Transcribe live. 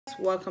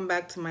Welcome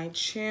back to my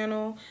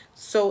channel.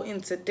 So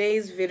in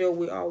today's video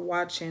we are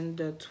watching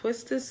the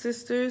Twisted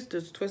Sisters,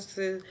 the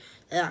Twisted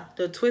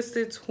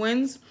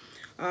Twins,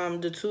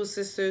 the two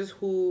sisters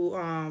who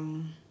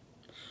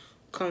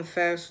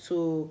confessed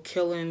to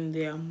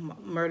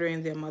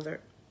murdering their mother.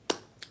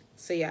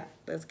 So yeah,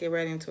 let's get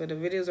right into it. The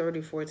video is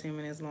already 14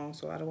 minutes long,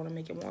 so I don't want to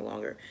make it more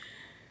longer.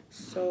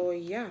 So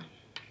yeah.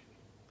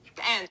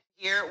 And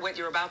here, what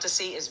you're about to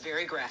see is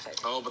very graphic.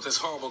 Oh, but this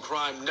horrible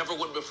crime never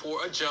went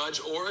before a judge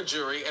or a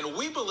jury, and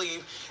we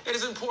believe it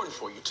is important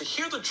for you to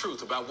hear the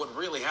truth about what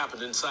really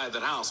happened inside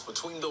that house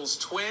between those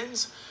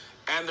twins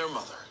and their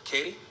mother.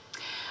 Katie?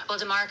 Well,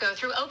 DeMarco,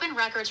 through open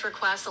records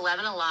requests,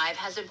 11 Alive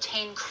has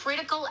obtained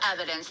critical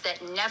evidence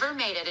that never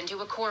made it into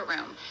a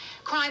courtroom.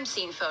 Crime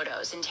scene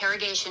photos,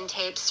 interrogation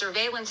tapes,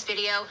 surveillance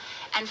video,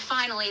 and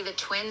finally the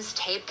twins'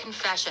 taped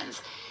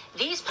confessions.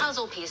 These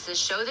puzzle pieces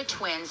show the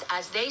twins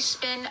as they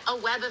spin a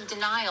web of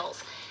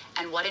denials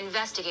and what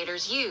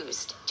investigators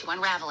used to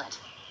unravel it.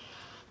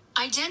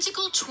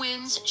 Identical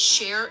twins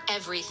share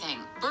everything.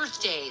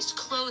 Birthdays,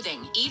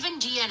 clothing, even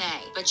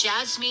DNA. But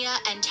Jasmia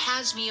and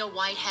Tasmia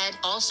Whitehead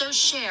also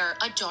share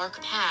a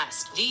dark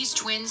past. These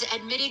twins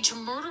admitted to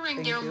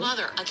murdering their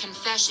mother, a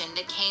confession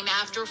that came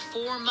after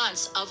 4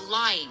 months of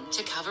lying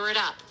to cover it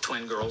up.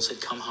 Twin girls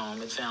had come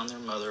home and found their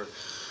mother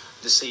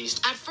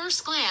deceased. At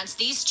first glance,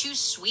 these two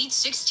sweet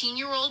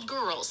 16-year-old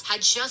girls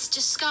had just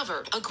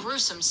discovered a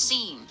gruesome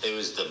scene. It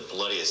was the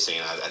bloodiest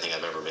scene I think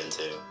I've ever been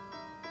to.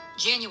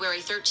 January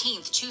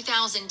 13th,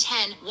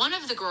 2010, one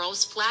of the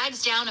girls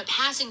flags down a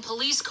passing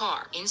police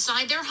car.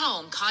 Inside their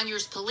home,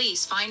 Conyers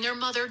police find their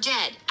mother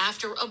dead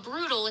after a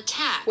brutal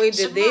attack. Wait,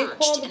 did they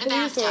call the in a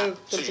police or bathtub.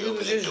 the police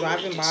was just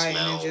driving by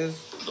and it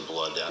just... The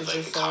blood, like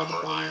the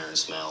copper iron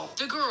smell.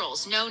 The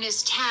girls, known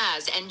as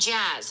Taz and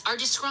Jazz, are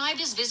described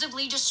as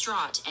visibly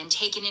distraught and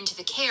taken into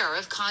the care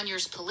of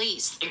Conyers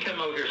police. You come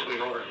over here,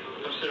 sweetheart.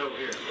 Come sit over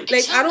here.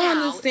 Like, I don't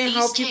understand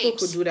how people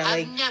could do that.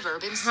 Like, never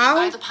been seen how?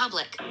 By the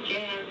public.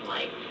 Jazz,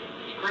 like,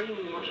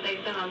 screaming or they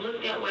said I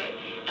looked that way,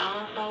 and all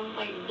I saw was,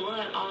 like,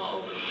 blood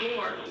all over the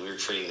floor. We were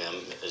treating them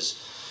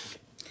as...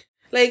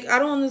 Like, I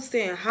don't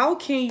understand. How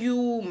can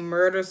you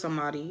murder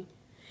somebody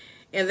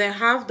and then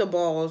have the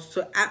balls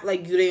to act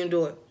like you didn't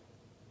do it?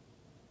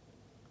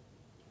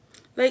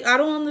 Like, I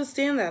don't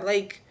understand that.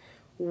 Like,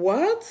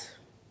 what?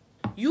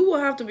 You will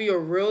have to be a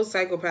real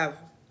psychopath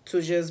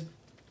to just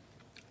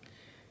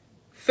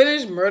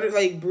finish murder,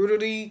 like,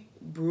 brutally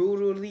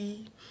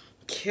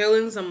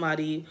killing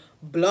somebody,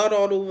 blood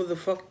all over the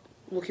fuck.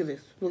 Look at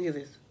this. Look at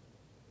this.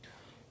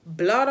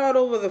 Blood all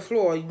over the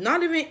floor.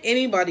 Not even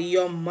anybody,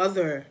 your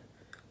mother.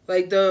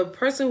 Like, the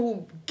person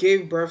who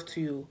gave birth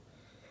to you.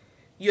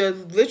 You're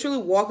literally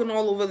walking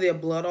all over their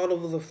blood, all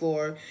over the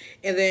floor.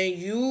 And then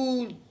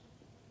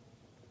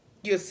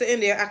you're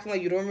sitting there acting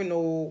like you don't even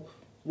know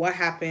what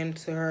happened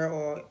to her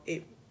or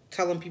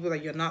telling people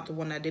that you're not the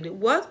one that did it.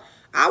 What?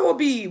 I will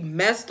be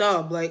messed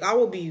up. Like, I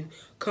will be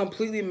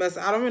completely messed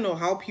up. I don't even know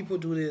how people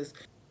do this.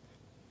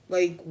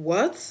 Like,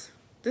 what?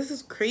 This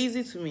is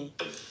crazy to me.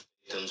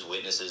 Victims,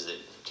 witnesses that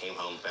came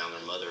home, found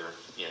their mother,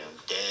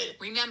 dead.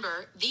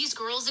 Remember, these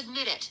girls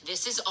admit it.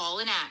 This is all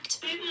an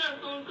act. She's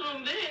not gonna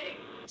come back.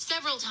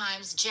 Several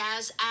times,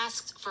 Jazz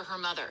asked for her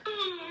mother.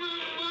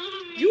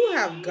 You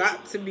have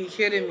got to be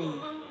kidding me.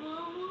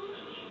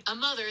 A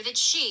mother that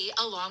she,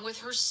 along with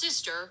her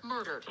sister,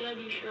 murdered. You gotta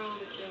be strong,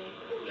 Jay.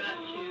 You got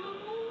to.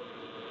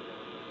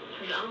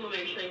 Because I'm gonna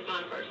make sure they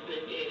find the person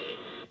that did it.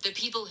 The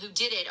people who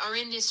did it are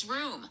in this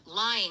room,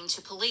 lying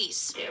to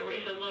police. There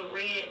is a little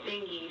red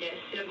thingy that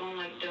sit on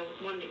like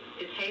one of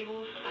the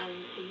tables. I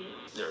didn't see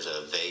it. There's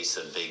a vase,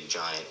 a big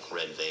giant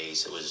red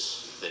vase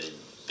that had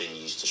been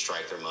used to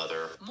strike their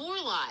mother. More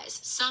lies,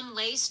 some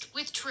laced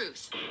with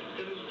truth.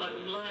 There was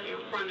like blood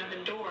in front of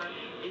the door,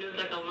 and there was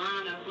like a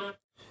line of blood.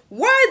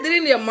 Why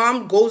didn't their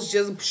mom ghost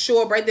just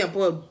show up right there and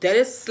put a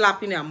dead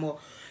slapping that more?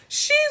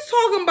 She's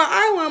talking about,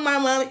 I want my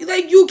mom.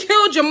 Like, you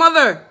killed your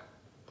mother.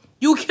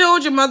 You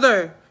killed your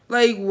mother.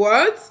 Like,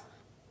 what?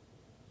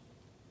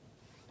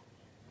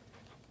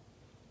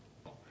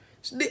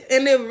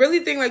 And they really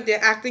think like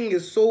their acting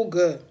is so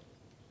good.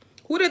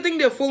 Who they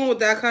think they're fooling with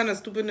that kind of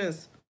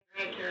stupidness?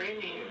 Dragged her in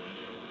there.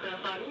 Because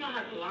I thought, you know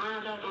how the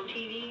lines out on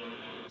TV?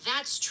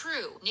 That's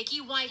true. Nikki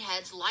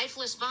Whitehead's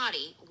lifeless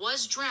body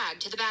was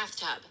dragged to the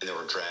bathtub. And there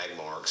were drag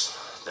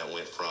marks that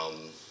went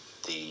from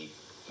the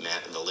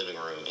living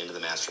room into the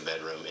master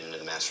bedroom into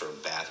the master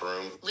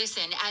bathroom.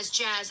 Listen as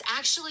Jazz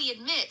actually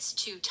admits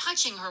to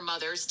touching her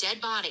mother's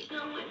dead body.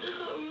 I went to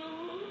her room,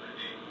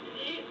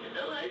 and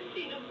I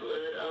seen the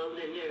blood all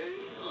in there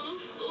on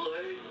the floor.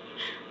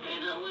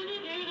 And I went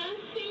in there and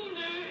I seen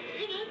her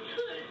and I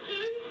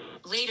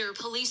touched her. Later,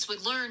 police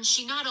would learn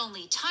she not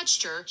only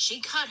touched her,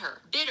 she cut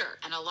her, bit her,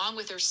 and along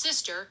with her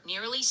sister,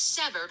 nearly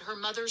severed her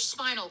mother's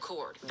spinal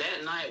cord.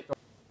 That night...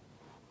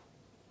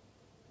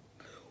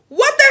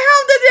 What the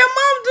hell did their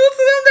mom do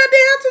to them that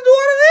they had to do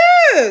all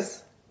of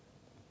this?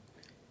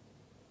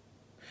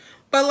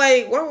 But,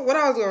 like, what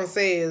I was going to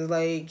say is,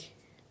 like,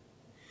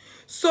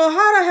 so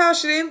how the hell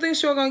she didn't think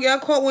she was going to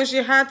get caught when she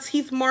had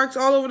teeth marks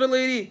all over the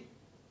lady?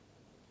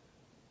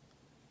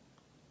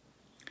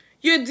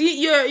 Your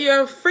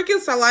freaking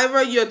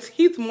saliva, your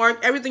teeth mark,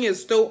 everything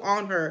is still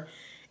on her.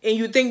 And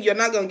you think you're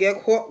not going to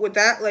get caught with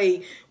that?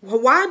 Like,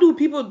 why do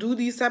people do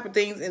these type of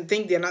things and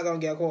think they're not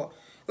going to get caught?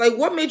 Like,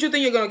 what made you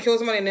think you're going to kill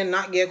somebody and then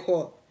not get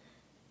caught?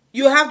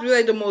 You have to be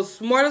like the most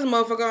smartest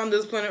motherfucker on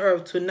this planet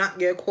Earth to not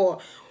get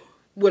caught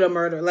with a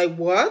murder. Like,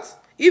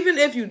 what? Even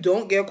if you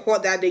don't get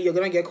caught that day, you're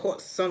going to get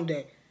caught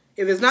someday.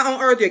 If it's not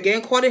on Earth, you're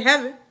getting caught in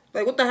heaven.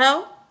 Like, what the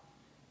hell?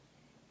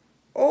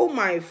 Oh,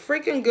 my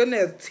freaking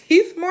goodness.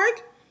 Teeth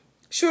mark?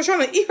 She was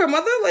trying to eat her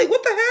mother? Like,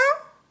 what the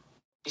hell?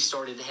 He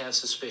started to have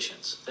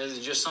suspicions. There's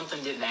just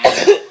something didn't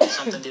add,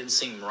 something didn't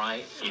seem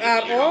right.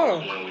 At all.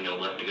 When you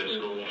left to go to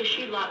school? If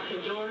she locked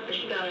her door, or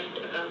she got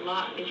a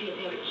lock that you have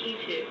to have a key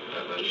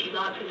to. If she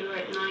locked her door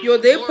at night. Yo,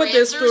 they More put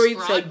this answers story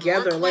brought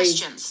together. more Like,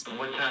 questions.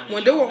 What time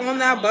when they were on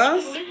that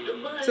bus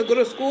to go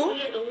to school. We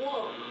had to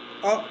walk.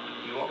 Oh,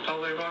 You walked all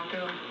the way back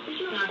there?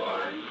 It's not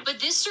far. But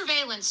this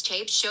surveillance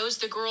tape shows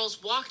the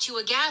girls walk to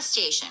a gas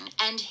station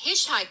and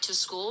hitchhike to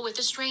school with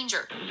a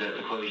stranger. Is that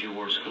the clothes you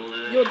wore to school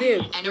today? yo, they're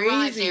And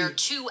arrive crazy. there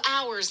 2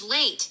 hours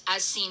late,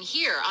 as seen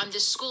here on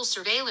this school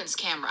surveillance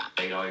camera.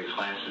 Ate all your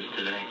classes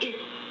today?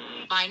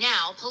 By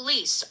now,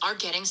 police are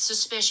getting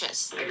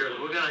suspicious. Hey girls,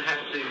 we're gonna have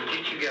to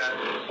get you guys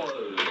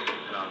clothes,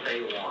 and I'll tell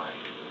you why.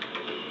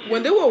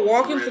 When they were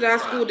walking to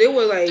that school, they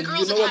were like, The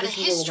girls you know have what, had a this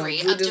is what we're history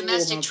going to do, of this is what we're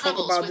domestic going to talk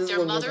troubles about, with this is their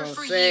what we're mother going to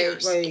for say.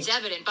 years. Like, It's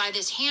evident by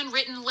this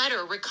handwritten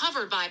letter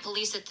recovered by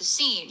police at the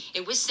scene.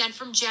 It was sent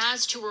from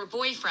Jazz to her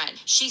boyfriend.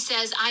 She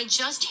says, "I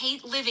just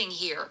hate living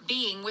here,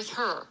 being with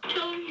her."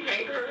 Told me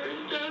like her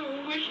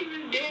son when she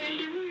was dead and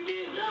she really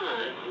did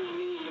die.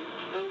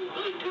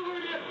 I told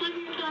her that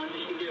plenty of times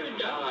and she never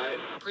died.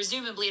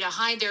 Presumably to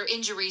hide their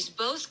injuries,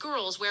 both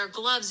girls wear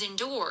gloves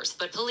indoors,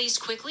 but police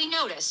quickly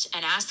noticed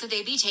and asked that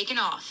they be taken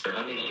off.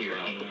 Let me see your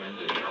hands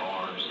and your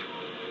arms.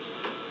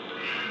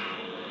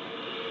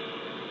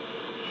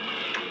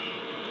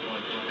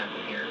 What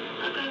happened here?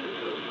 I got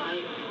into a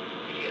fight.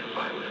 Did you get a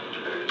fight with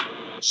her?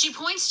 She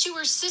points to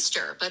her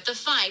sister, but the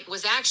fight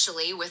was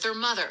actually with her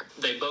mother.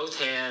 They both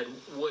had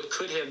what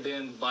could have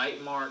been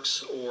bite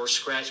marks or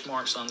scratch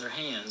marks on their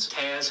hands.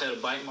 Taz had a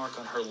bite mark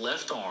on her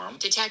left arm.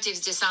 Detectives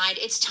decide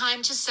it's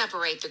time to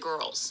separate the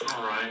girls.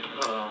 All right,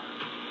 Taz,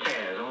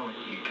 I want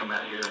you to come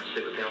out here and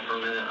sit with them for a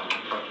minute. I want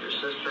to talk to your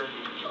sister.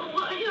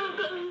 Why y'all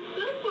gonna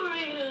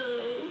separate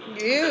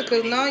us? yeah,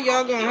 because now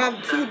y'all going to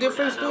have two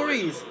different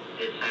stories.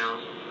 It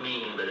sounds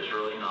mean, but it's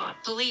really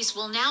not. Police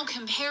will now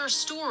compare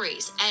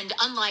stories, and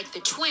unlike the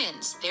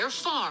twins, they're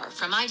far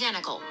from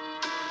identical.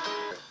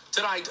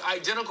 Tonight,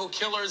 identical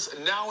killers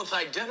now with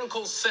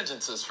identical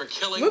sentences for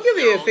killing Look at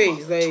their own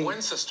face, mother. like-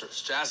 Twin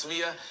sisters,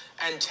 Jasmia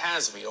and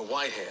Tasmia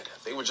Whitehead.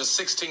 They were just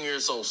 16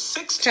 years old.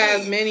 16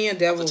 Tasmanian at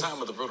the devils.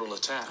 time of the brutal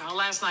attack. Well,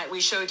 last night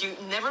we showed you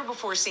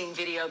never-before-seen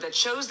video that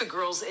shows the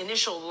girls'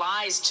 initial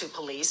lies to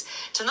police.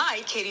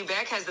 Tonight, Katie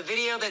Beck has the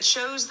video that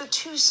shows the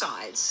two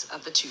sides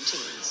of the two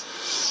teens.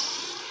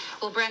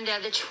 Well, Brenda,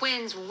 the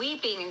twins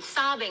weeping and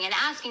sobbing and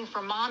asking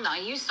for Mama.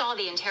 You saw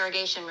the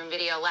interrogation room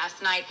video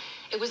last night.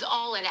 It was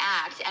all an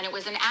act, and it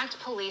was an act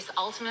police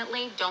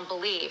ultimately don't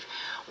believe.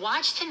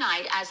 Watch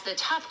tonight as the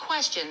tough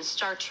questions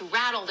start to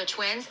rattle the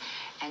twins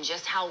and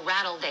just how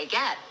rattled they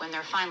get when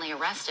they're finally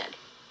arrested.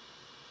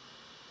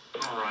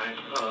 All right,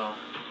 Taz,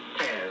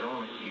 I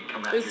want you to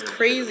come out It's here and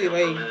crazy, sit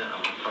with them like, for a minute. I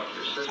want to talk to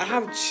your sister. I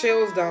have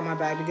chills down my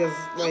back because,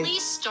 like,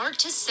 Police start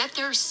to set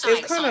their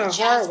sights kinda on hard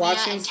Jasmia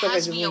watching and stuff like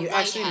this when Tasmia you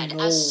actually Whitehead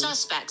know as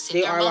suspects in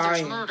they their are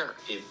mother's lying. murder.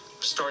 It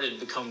started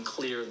to become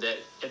clear that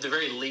at the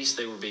very least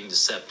they were being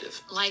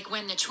deceptive. Like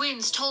when the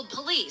twins told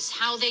police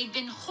how they'd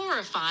been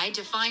horrified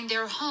to find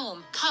their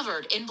home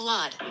covered in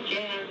blood.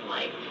 Jazz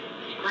like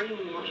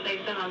screaming or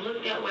they said I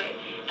looked that way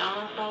and all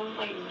I saw was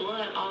like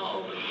blood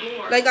all over the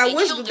floor. like I They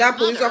wish killed that their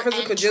police mother officer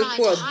and could just tried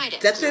put to hide a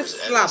it. death There was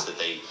slap. evidence that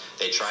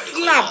they tried to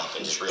clean Slap up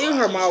and just in realized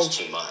her it was mouth.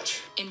 too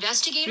much.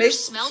 Investigators Make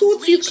smelled two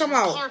teeth bleach come in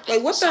the out. carpet,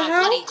 Like, what the saw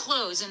hell? bloody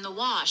clothes in the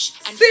wash,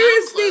 and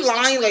Seriously found clothes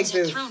lying the like twins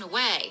had this? thrown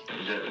away.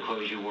 Is that the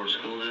clothes you wore to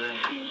school today?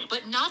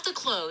 But not the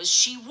clothes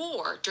she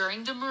wore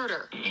during the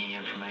murder. Any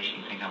information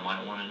you think I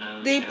might want to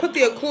know? They put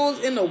their clothes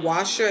in the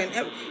washer and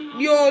The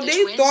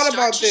they twins thought start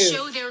about to this.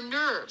 show their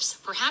nerves,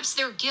 perhaps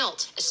their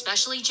guilt,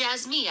 especially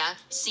Jasmia,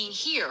 seen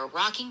here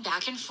rocking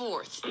back and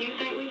forth. You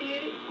think we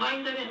did it? Why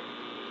you said that?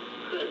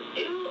 Because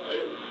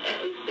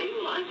it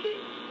seemed like it.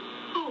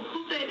 Who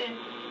said that?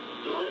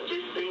 Well, it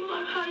just seemed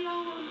like how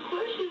y'all was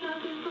questioning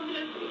us and something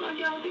just seemed like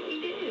y'all think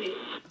we did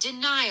it.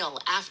 Denial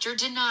after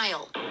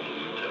denial.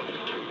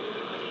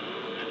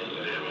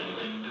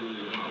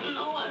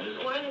 No, I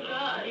swear to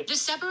God. The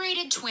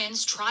separated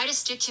twins try to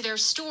stick to their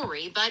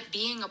story, but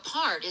being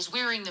apart is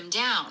wearing them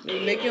down.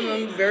 They're making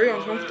them very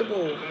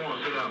uncomfortable. Come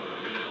on, sit down.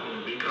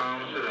 Be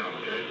calm and sit down,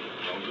 okay?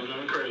 Don't do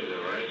nothing crazy,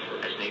 all right?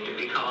 I just need to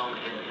be calm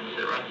and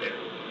sit right there.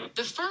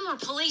 The firmer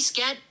police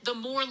get, the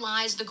more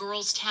lies the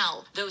girls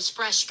tell. Those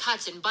fresh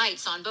cuts and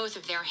bites on both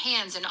of their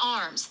hands and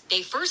arms.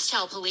 They first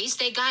tell police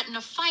they got in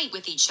a fight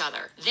with each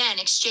other, then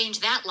exchange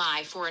that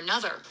lie for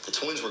another. The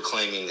twins were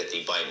claiming that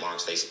the bite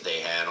marks they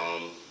had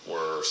on them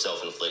were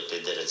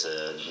self-inflicted, that it's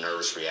a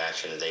nervous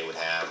reaction that they would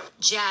have.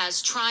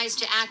 Jazz tries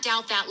to act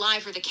out that lie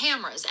for the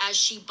cameras as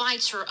she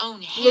bites her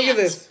own hands. Look at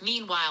this.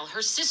 Meanwhile,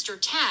 her sister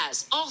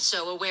Taz,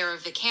 also aware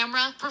of the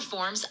camera,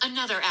 performs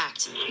another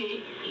act.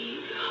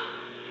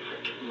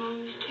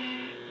 Mom's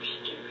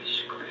text,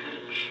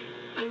 scratch.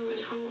 I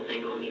was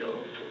holding on the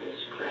old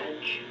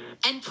scratch.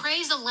 And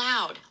prays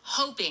aloud,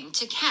 hoping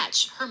to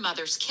catch her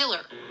mother's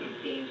killer.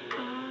 Please,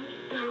 God,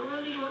 I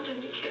really want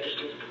them to catch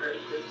this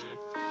person.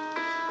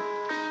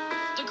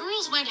 The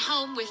girls went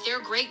home with their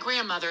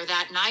great-grandmother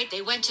that night.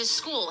 They went to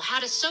school,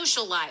 had a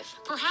social life,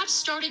 perhaps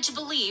started to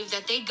believe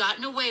that they'd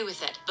gotten away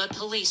with it. But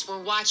police were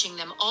watching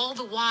them all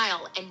the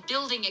while and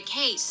building a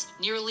case.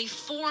 Nearly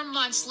 4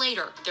 months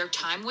later, their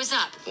time was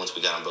up. Once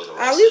we got them both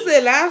arrested, at least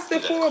it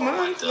lasted 4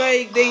 months.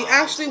 Like, they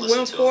actually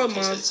went 4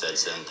 months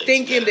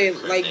thinking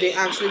that, like, they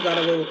actually got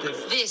away with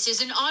this. This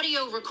is an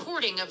audio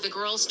recording of the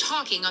girls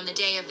talking on the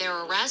day of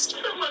their arrest.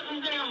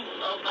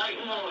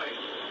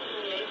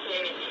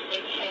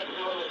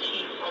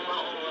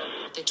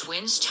 The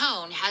twins'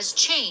 tone has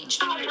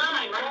changed.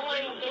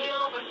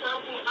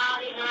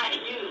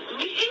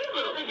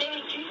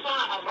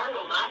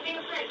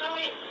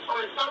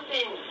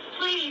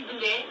 Please do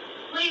that.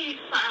 Please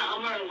file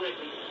a murder with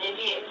me and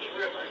then get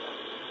rid of her.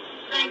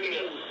 Thank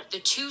you. The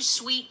two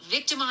sweet,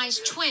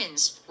 victimized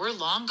twins were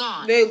long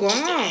gone. They're Just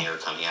the gone. anger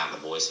coming out in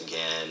the voice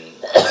again.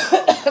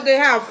 They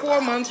have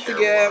 4 months to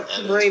get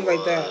brave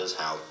like that.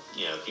 How,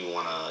 you know, if you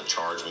want to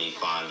charge me,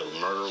 find a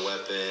murder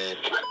weapon.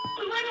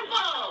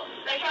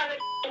 They have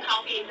a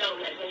coffee and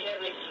donuts and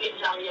have it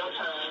skipped out of your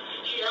time.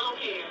 She don't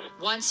care.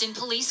 Once in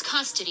police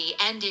custody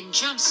and in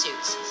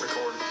jumpsuits,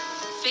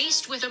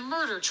 faced with a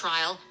murder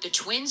trial, the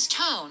twins'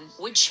 tone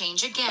would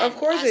change again. Of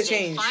course as it they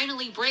changed.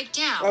 finally break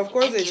down. Of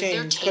course and it give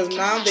their changed. taped Because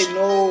now they confession.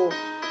 know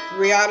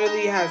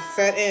reality has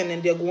set in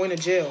and they're going to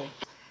jail.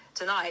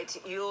 Tonight,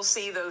 you'll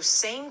see those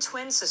same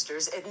twin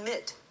sisters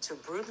admit to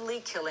brutally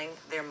killing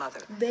their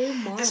mother. Their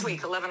mother. This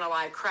week, 11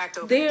 Alive cracked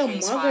open Their the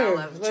case mother,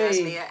 file of like-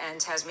 Jasmia and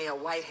Tasmia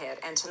Whitehead.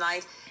 And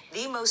tonight,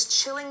 the most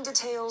chilling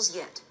details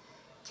yet.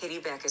 Katie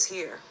Beck is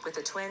here with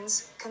the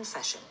twins'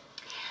 confession.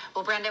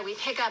 Well, Brenda, we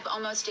pick up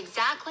almost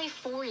exactly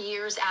 4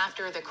 years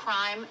after the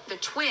crime, the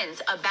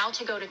twins about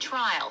to go to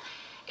trial.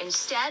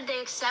 Instead, they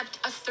accept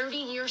a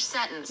 30-year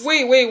sentence.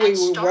 Wait, and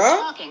start what?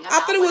 talking I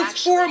about thought it what was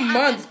actually 4 happened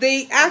months.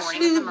 They the morning of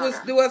actually the was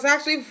murder. they was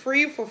actually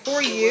free for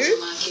 4 years,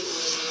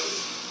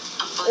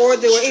 or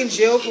they were in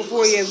jail for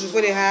 4 years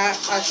before they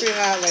actually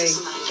had like.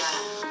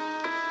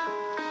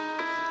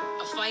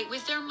 A fight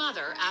with their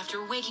mother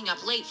after waking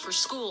up late for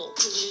school.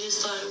 She just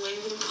started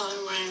waving the pot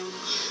around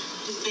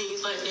and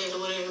things like that or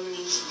whatever.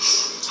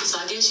 So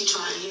I guess she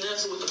trying to hit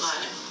us with the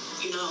pot.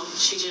 You know,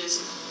 she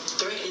just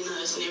threatening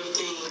us and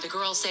everything. The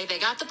girls say they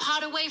got the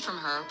pot away from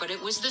her, but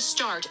it was the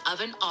start of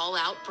an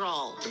all-out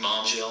brawl. Your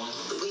mom's yelling?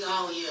 We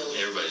all yelling.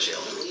 Everybody's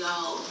yelling. We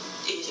all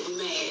is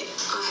mad.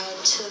 I had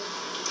took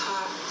the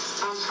pot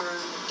from her.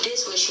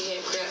 This one she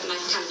had grabbed and I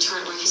kind of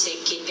turned around and said,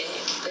 "Get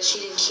back." But she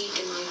didn't keep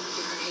the knife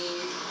in her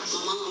hand.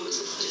 My mom is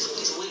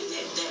winning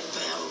that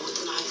battle with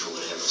the knife or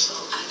whatever, so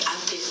I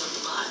picked up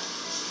the pot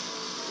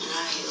and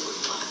I hit her with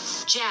the pot.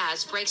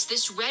 Jazz breaks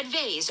this red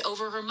vase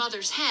over her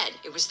mother's head.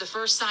 It was the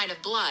first sign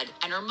of blood,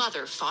 and her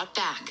mother fought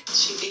back.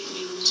 She beat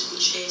me in the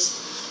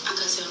chest. Like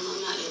I said, I'm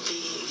not that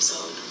big, so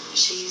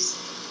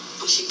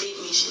when she beat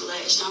me, she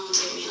latched on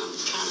to me, and I'm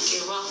trying to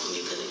get her off of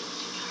me because it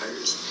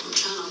hurts. I'm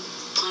trying to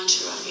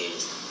punch her, I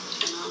guess,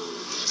 and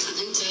I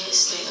think Dad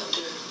stabbed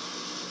her.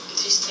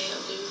 She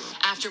stabbed her.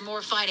 After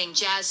more fighting,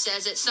 Jazz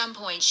says at some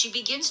point she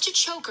begins to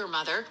choke her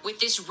mother with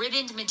this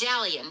ribboned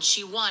medallion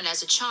she won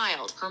as a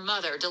child. Her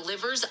mother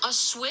delivers a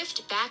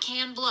swift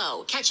backhand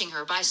blow, catching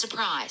her by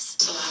surprise.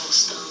 So I was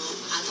stunned.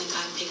 I think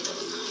I picked up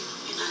a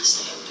knife and I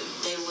stabbed her.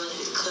 They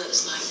wasn't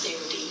cuts like they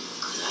were deep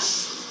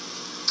because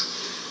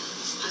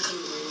I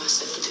couldn't bring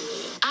myself to do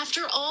that.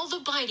 After all the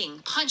biting,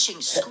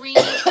 punching,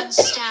 screaming, and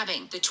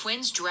stabbing, the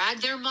twins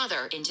drag their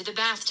mother into the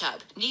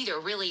bathtub. Neither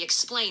really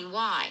explain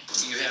why.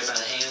 You had by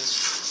the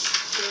hands,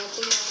 And I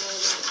think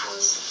I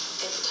was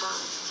at the top.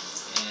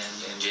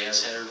 and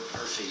Jazz had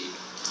her feet.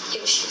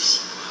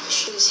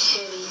 She was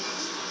heavy.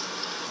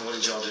 What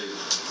did y'all do?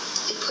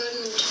 They put her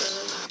in the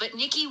tub. But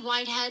Nikki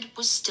Whitehead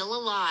was still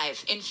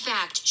alive. In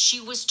fact, she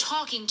was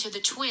talking to the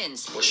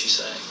twins. What'd she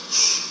say?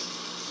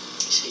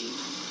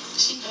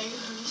 She hated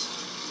us.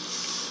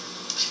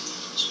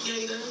 She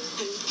hated us.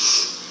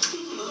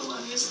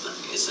 And it's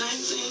like the same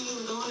thing.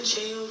 We're going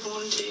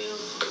to jail.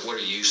 But what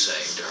are you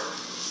saying to her?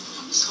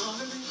 I'm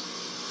sorry.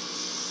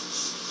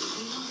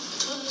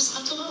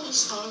 I told her I was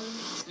sorry.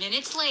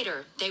 Minutes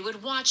later, they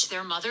would watch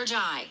their mother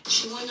die.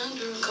 She went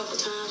under a couple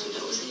times and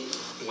that was it.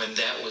 When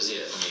that was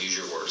it, I'm gonna use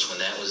your words, when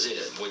that was it,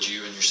 what'd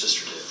you and your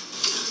sister do?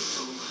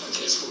 I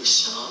guess we were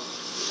shocked.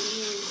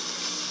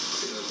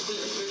 We were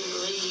really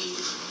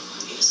relieved.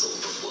 I guess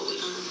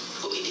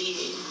what we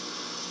did.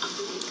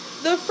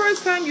 The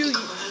first time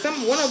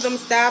one of them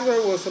stabbed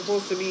her was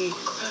supposed to be.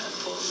 Cried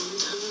for a long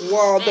time.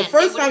 Well, the Then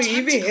first they would time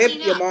you attempt even to hit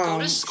clean your up, go mom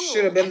to school,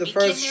 should have been and the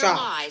first begin their shot.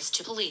 lies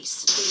to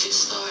police. We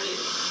just started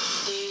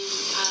playing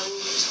how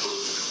we was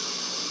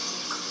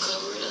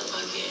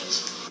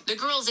The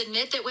girls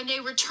admit that when they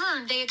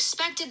returned, they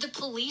expected the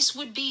police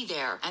would be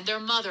there and their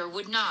mother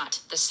would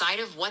not. The sight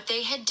of what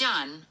they had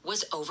done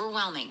was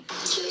overwhelming.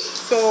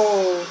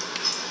 So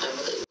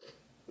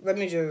let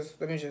me just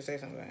say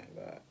something.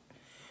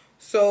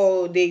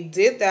 So they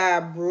did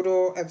that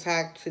brutal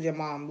attack to their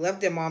mom,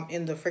 left their mom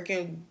in the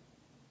freaking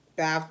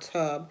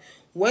bathtub,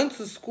 went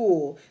to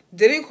school,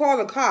 didn't call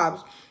the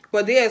cops,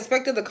 but they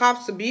expected the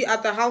cops to be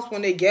at the house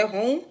when they get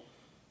home,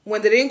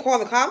 when they didn't call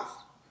the cops.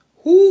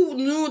 Who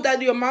knew that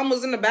your mom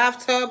was in the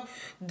bathtub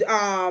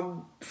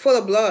full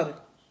of blood?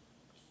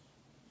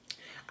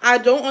 I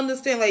don't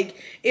understand. Like,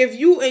 if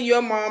you and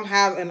your mom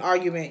have an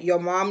argument, your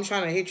mom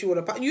trying to hit you with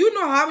a pot. You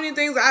know how many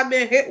things I've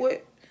been hit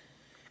with?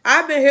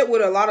 I've been hit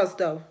with a lot of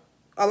stuff.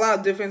 A lot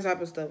of different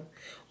type of stuff.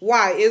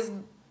 Why? Is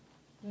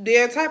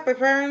their type of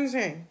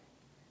parenting.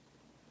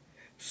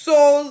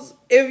 So,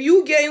 if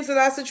you get into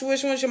that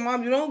situation with your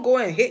mom, you don't go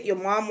and hit your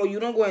mom or you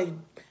don't go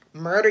and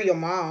murder your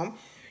mom.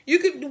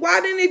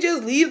 Why didn't they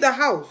just leave the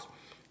house?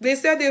 They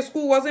said their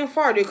school wasn't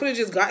far. They could have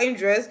just gotten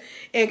dressed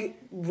and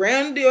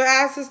ran their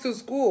asses to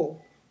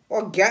school.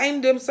 Or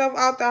gotten themselves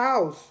out the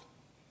house.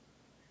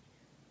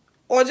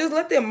 Or just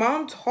let their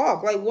mom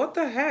talk. Like, what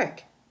the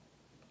heck?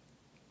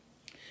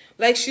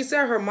 Like she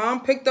said, her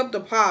mom picked up the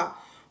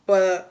pot.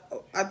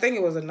 But I think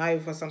it was a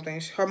knife or something.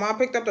 Her mom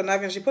picked up the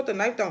knife and she put the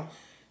knife down.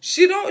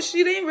 She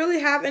didn't really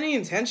have any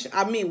intention.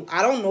 I mean,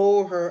 I don't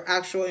know her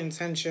actual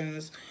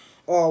intentions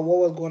or what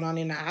was going on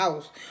in the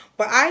house.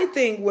 But I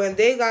think when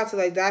they got to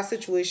like that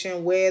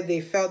situation where they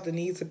felt the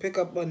need to pick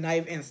up a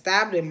knife and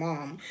stab their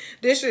mom,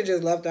 they should have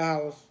just left the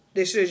house.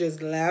 They should have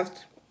just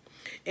left.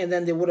 And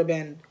then they would have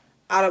been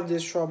out of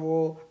this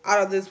trouble,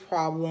 out of this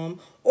problem.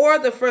 Or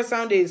the first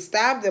time they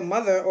stabbed their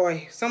mother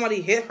or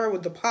somebody hit her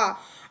with the pot,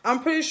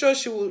 I'm pretty sure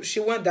she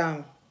went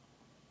down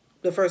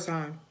the first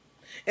time.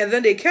 And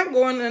then they kept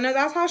going, and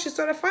that's how she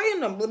started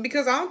fighting them.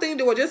 Because I don't think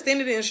they were just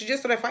standing there and she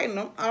just started fighting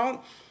them.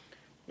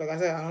 Like I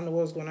said, I don't know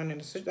what was going on in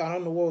the I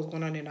don't know what was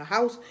going on in the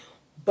house.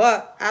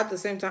 But at the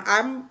same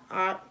time,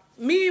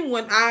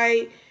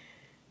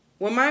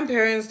 when my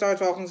parents start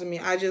talking to me,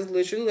 I just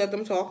literally let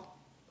them talk.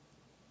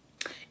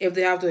 If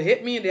they have to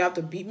hit me, they have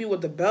to beat me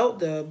with the belt,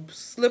 the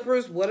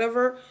slippers,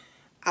 whatever,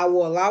 I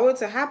will allow it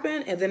to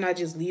happen, and then I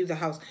just leave the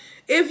house.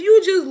 If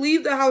you just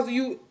leave the house,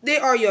 they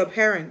are your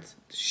parents.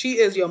 She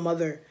is your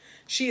mother.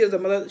 She is the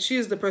mother. She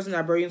is the person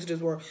that brought you into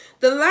this world.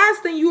 The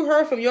last thing you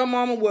heard from your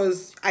mama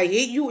was, I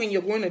hate you and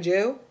you're going to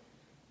jail.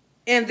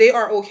 And they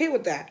are okay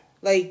with that.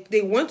 Like,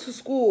 they went to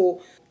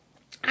school,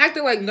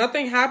 acting like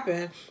nothing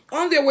happened.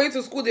 On their way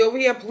to school, they over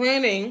here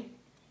planning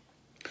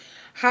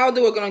how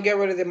they were going to get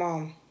rid of their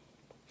mom.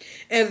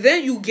 And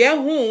then you get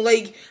home,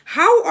 like,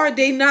 how are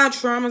they not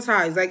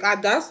traumatized? Like,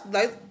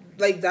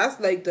 that's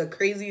like the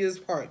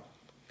craziest part.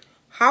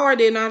 How are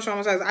they not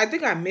traumatized? I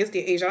think I missed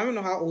their age. I don't even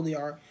know how old they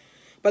are.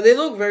 But they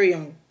look very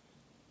young.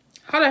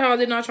 How the hell are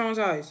they not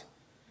traumatized?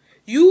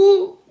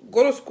 You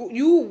go to school,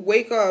 you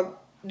wake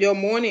up, your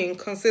morning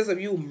consists of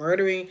you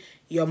murdering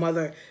your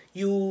mother.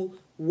 You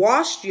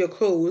washed your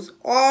clothes.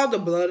 All the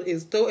blood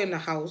is still in the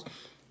house.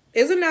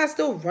 Isn't that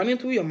still running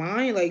through your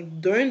mind?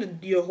 Like, during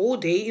your whole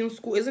day in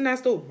school, isn't that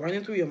still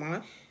running through your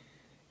mind?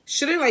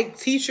 Shouldn't, like,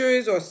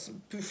 teachers or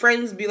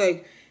friends be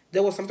like,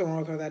 there was something wrong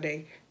with her that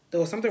day. There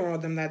was something wrong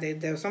with them that day.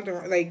 There was something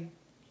wrong. Like,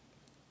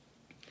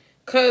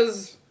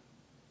 because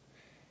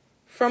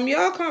from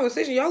y'all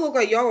conversation, y'all look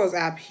like y'all was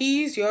at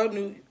peace. Y'all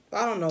knew,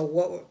 I don't know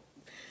what.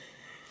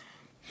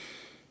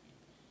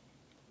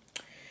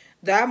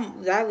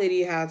 That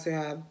lady had to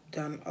have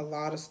done a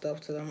lot of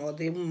stuff to them, or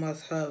they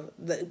must have,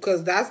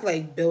 because that's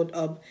like built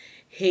up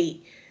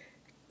hate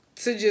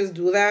to just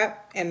do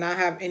that and not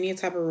have any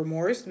type of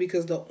remorse.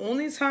 Because the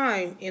only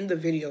time in the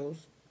videos,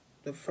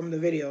 from the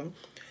video,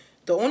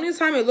 the only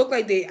time it looked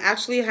like they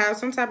actually have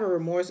some type of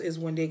remorse is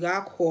when they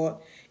got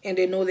caught and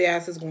they know their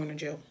ass is going to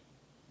jail.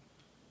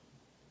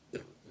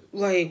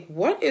 Like,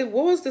 what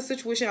was the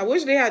situation? I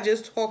wish they had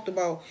just talked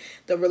about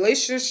the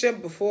relationship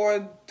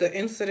before the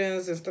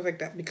incidents and stuff like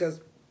that.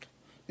 Because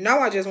now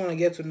I just want to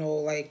get to know,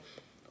 like,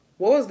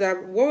 what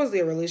was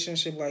their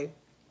relationship like?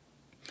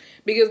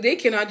 Because they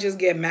cannot just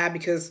get mad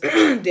because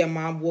their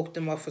mom woke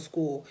them up for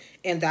school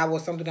and that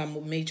was something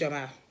that made you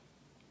mad.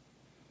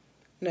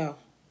 No.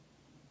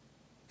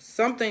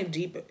 Something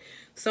deeper,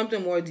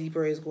 something more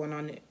deeper was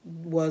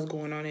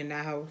going on in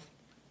that house.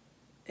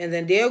 And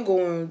then they're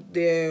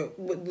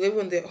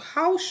living there.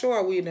 How sure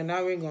are we they're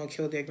not even going to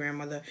kill their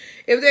grandmother?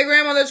 If their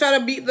grandmother try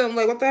to beat them,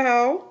 like, what the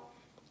hell?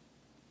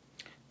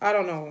 I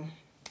don't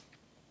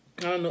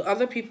know.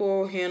 Other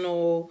people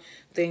handle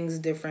things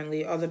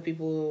differently. Other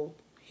people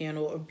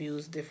handle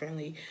abuse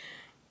differently.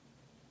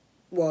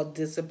 Well,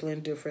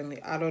 discipline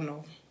differently. I don't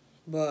know.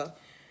 But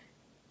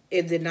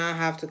it did not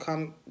have to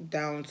come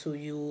down to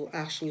you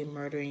actually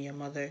murdering your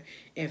mother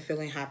and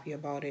feeling happy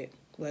about it.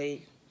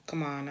 Like,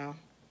 come on now.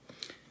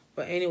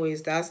 But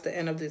anyways, that's the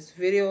end of this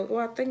video. Well,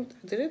 I think,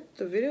 the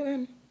video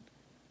end?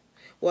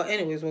 Well,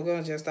 anyways, we're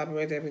going to just stop it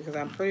right there because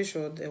I'm pretty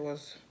sure there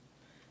was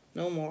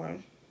no more.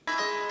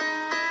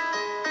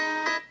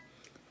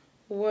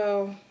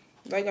 Well,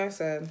 like I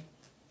said,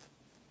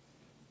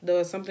 There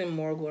was something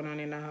more going on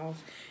in the house.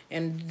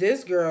 And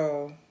this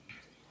girl,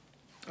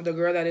 the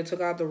girl that they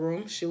took out the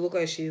room, she looked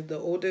like she's the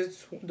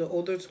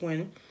older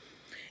twin.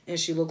 And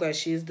she looked like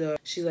she's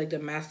like the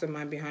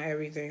mastermind behind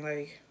everything.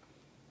 Like,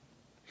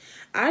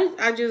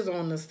 I just don't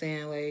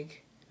understand.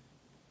 Like,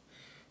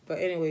 but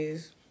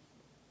anyways,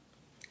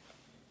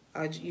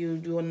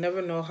 you will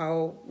never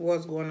know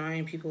what's going on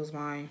in people's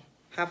mind.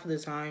 Half of the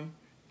time,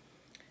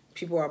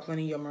 people are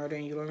planning your murder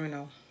and you don't even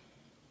know.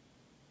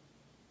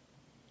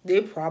 They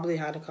probably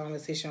had a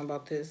conversation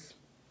about this.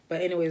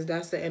 But anyways,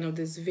 that's the end of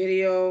this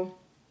video.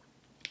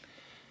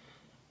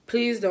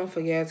 Please don't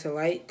forget to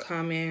like,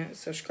 comment,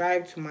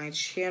 subscribe to my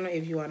channel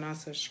if you are not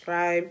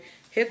subscribed.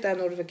 Hit that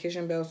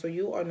notification bell so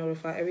you are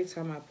notified every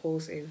time I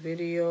post a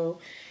video.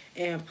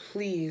 And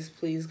please,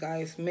 please,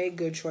 guys, make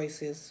good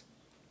choices.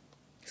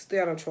 Stay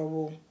out of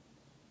trouble.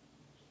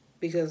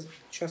 Because,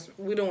 trust me,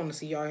 we don't want to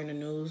see y'all in the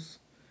news.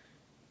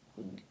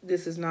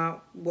 This is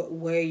not what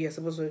way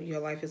your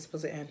life is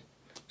supposed to end.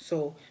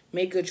 So,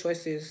 make good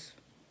choices.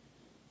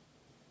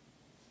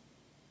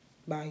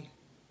 Bye.